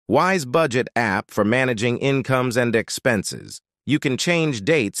WiseBudget app for managing incomes and expenses. You can change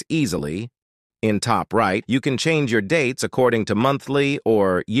dates easily. In top right, you can change your dates according to monthly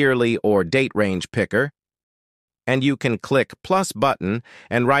or yearly or date range picker. And you can click plus button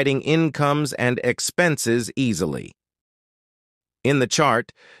and writing incomes and expenses easily. In the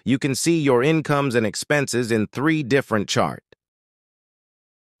chart, you can see your incomes and expenses in 3 different charts.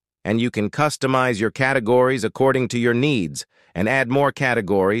 And you can customize your categories according to your needs and add more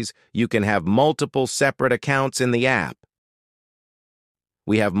categories. You can have multiple separate accounts in the app.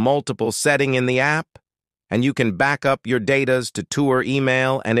 We have multiple settings in the app, and you can back up your data to tour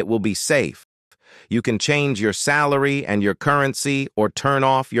email and it will be safe. You can change your salary and your currency or turn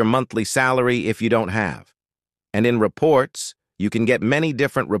off your monthly salary if you don't have. And in reports, you can get many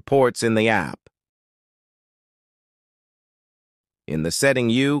different reports in the app. In the setting,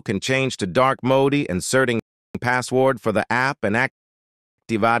 you can change to dark mode, inserting password for the app and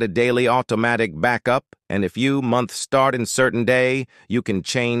activate daily automatic backup. And if you month start in certain day, you can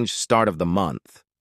change start of the month.